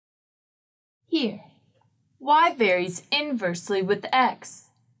Here, y varies inversely with x.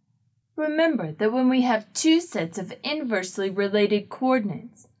 Remember that when we have two sets of inversely related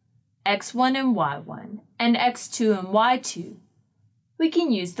coordinates, x1 and y1 and x2 and y2, we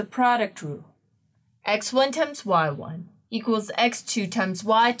can use the product rule. x1 times y1 equals x2 times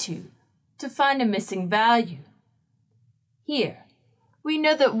y2 to find a missing value. Here, we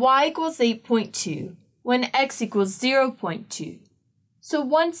know that y equals 8.2 when x equals 0.2, so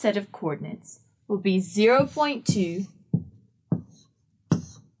one set of coordinates will be 0.2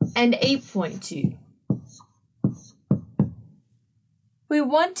 and 8.2. We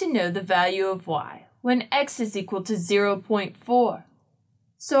want to know the value of y when x is equal to 0.4,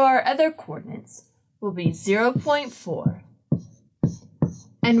 so our other coordinates will be 0.4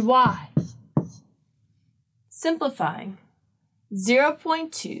 and y. Simplifying,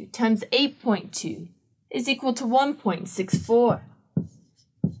 0.2 times 8.2 is equal to 1.64.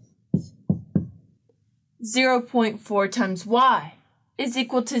 0.4 times y is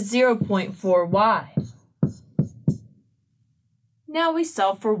equal to 0.4y. Now we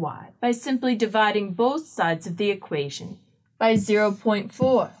solve for y by simply dividing both sides of the equation by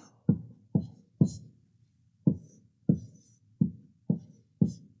 0.4.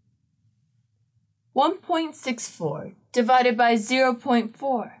 .64 divided by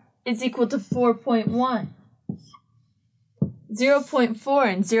 0.4 is equal to 4.1.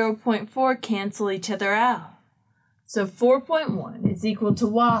 0.4 and 0.4 cancel each other out, so 4.1 is equal to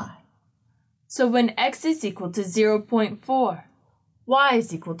y. So when x is equal to 0.4, y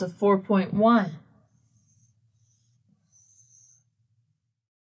is equal to 4.1.